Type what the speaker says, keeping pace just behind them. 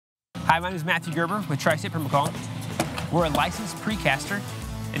Hi, my name is Matthew Gerber with Tri-State Perma-Column. We're a licensed precaster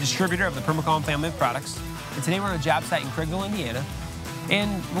and distributor of the Perma-Column family of products. And today we're on a job site in Craigsville, Indiana.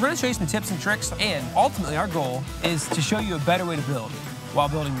 And we're going to show you some tips and tricks. And ultimately, our goal is to show you a better way to build while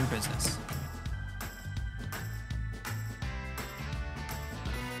building your business.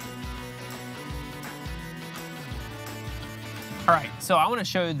 All right, so I want to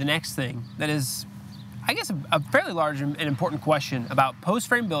show you the next thing that is, I guess, a fairly large and important question about post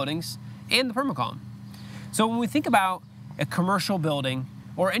frame buildings and the Perma-Column. So when we think about a commercial building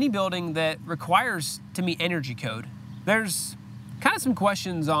or any building that requires to meet energy code, there's kind of some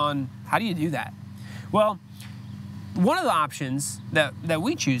questions on how do you do that? Well, one of the options that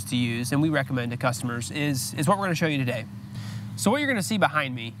we choose to use and we recommend to customers is what we're going to show you today. So what you're going to see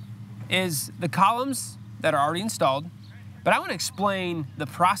behind me is the columns that are already installed, but I want to explain the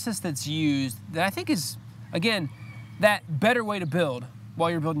process that's used that I think is, again, that better way to build while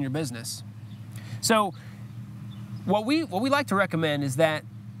you're building your business. So what we like to recommend is that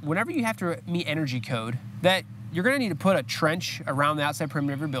whenever you have to meet energy code, that you're going to need to put a trench around the outside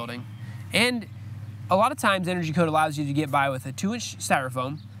perimeter of your building. And a lot of times energy code allows you to get by with a 2-inch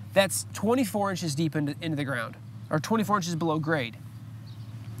styrofoam that's 24 inches deep into the ground, or 24 inches below grade.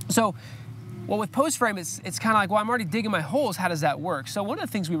 So, well, with post frame, it's kind of like, well, I'm already digging my holes. How does that work? So one of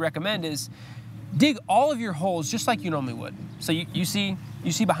the things we recommend is dig all of your holes just like you normally would. So you see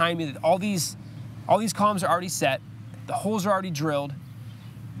behind me that all these columns are already set. The holes are already drilled.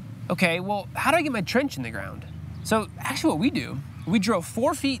 Okay, well, how do I get my trench in the ground? So actually what we do, we drill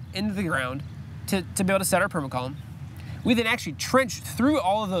 4 feet into the ground to be able to set our Perma-Column. We then actually trench through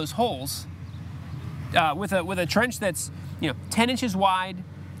all of those holes with a trench that's 10 inches wide,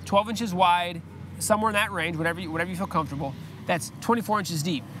 12 inches wide, somewhere in that range, whatever you feel comfortable. That's 24 inches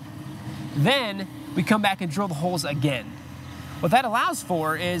deep. Then we come back and drill the holes again. What that allows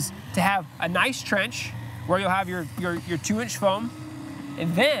for is to have a nice trench where you'll have your 2-inch foam,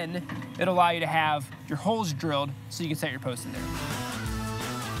 and then it'll allow you to have your holes drilled so you can set your post in there.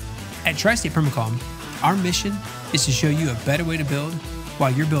 At Tri-State Perma-Column, our mission is to show you a better way to build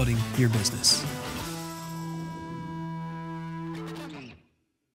while you're building your business.